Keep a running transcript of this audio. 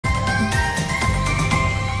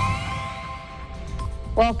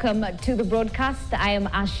Welcome to the broadcast. I am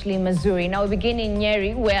Ashley Mazuri. Now we begin in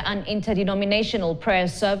Nyeri, where an interdenominational prayer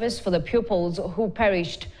service for the pupils who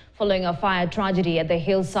perished following a fire tragedy at the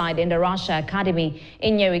Hillside in the Russia Academy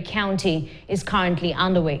in Nyeri County is currently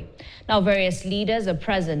underway. Now various leaders are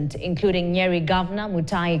present, including Nyeri Governor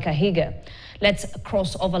Mutahi Kahiga. Let's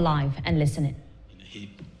cross over live and listen in. In a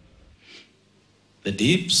heap. The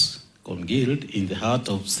deeps congealed in the heart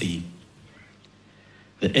of sea.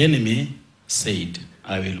 The enemy said,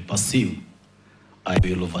 I will pursue, I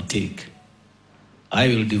will overtake, I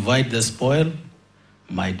will divide the spoil,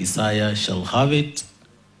 my desire shall have it,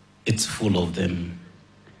 it's full of them.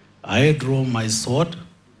 I draw my sword,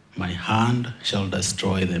 my hand shall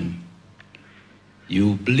destroy them.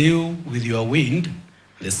 You blew with your wind,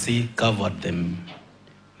 the sea covered them,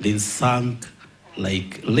 then sank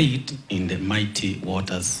like lead in the mighty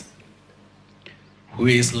waters. Who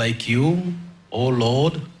is like you, O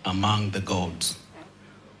Lord, among the gods?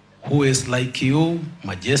 Who is like you,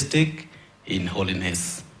 majestic in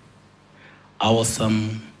holiness,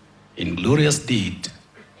 awesome in glorious deed,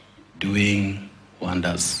 doing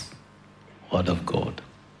wonders. Word of God.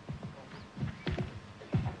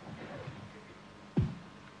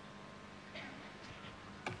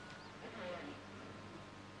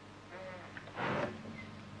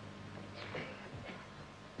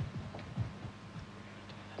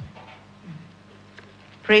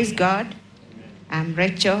 Praise God. I'm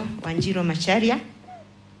Rachel Wanjiro Macharia,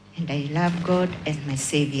 and I love God as my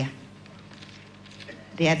Savior.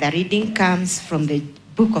 The other reading comes from the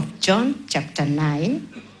book of John, chapter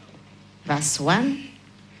 9, verse 1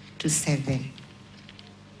 to 7.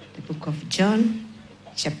 The book of John,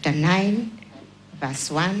 chapter 9,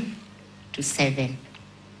 verse 1 to 7.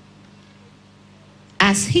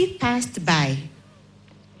 As he passed by,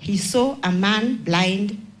 he saw a man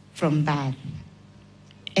blind from birth.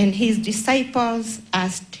 And his disciples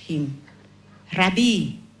asked him,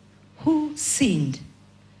 Rabbi, who sinned,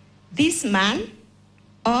 this man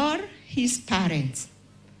or his parents,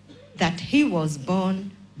 that he was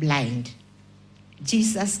born blind?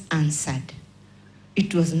 Jesus answered,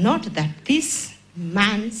 it was not that this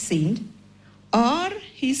man sinned or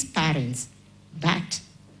his parents, but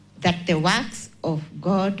that the works of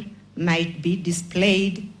God might be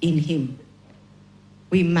displayed in him.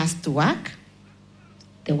 We must work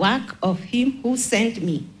the work of him who sent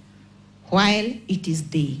me, while it is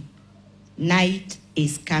day. Night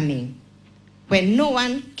is coming, when no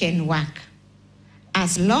one can work.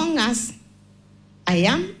 As long as I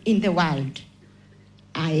am in the world,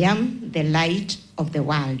 I am the light of the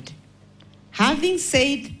world. Having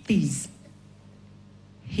said this,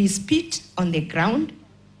 he spit on the ground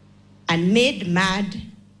and made mud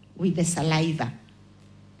with the saliva.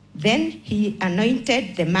 Then he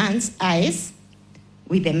anointed the man's eyes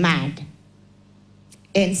with the mud,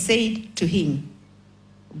 and said to him,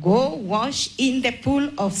 go wash in the pool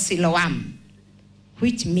of Siloam,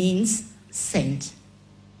 which means sent.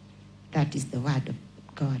 That is the word of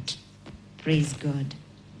God. Praise God.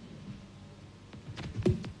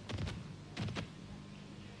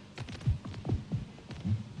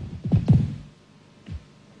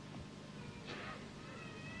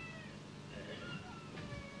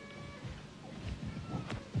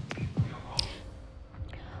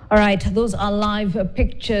 All right, those are live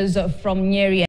pictures from Nyeri.